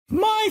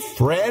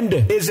friend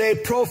is a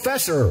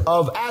professor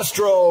of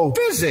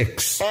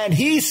astrophysics, and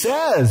he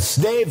says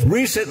they've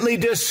recently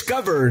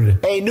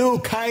discovered a new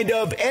kind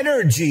of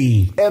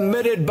energy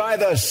emitted by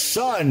the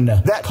sun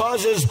that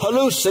causes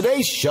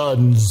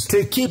hallucinations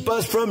to keep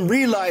us from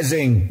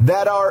realizing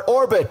that our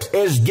orbit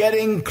is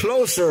getting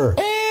closer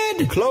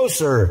and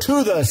closer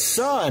to the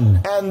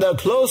sun, and the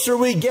closer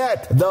we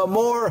get, the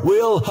more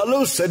we'll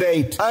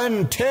hallucinate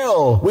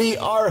until we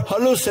are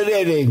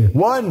hallucinating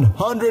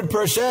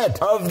 100%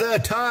 of the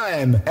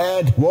time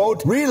and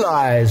won't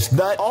realize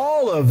that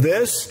all of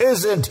this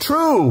isn't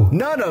true.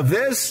 None of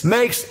this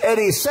makes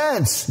any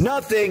sense.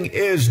 Nothing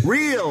is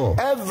real.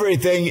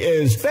 Everything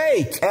is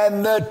fake.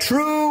 And the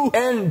true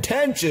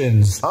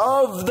intentions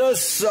of the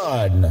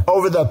sun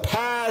over the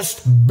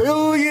past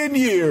billion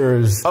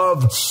years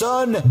of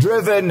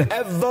sun-driven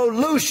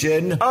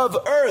evolution of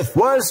Earth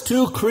was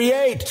to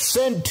create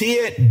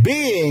sentient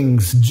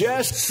beings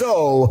just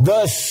so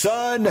the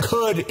sun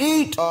could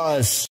eat us.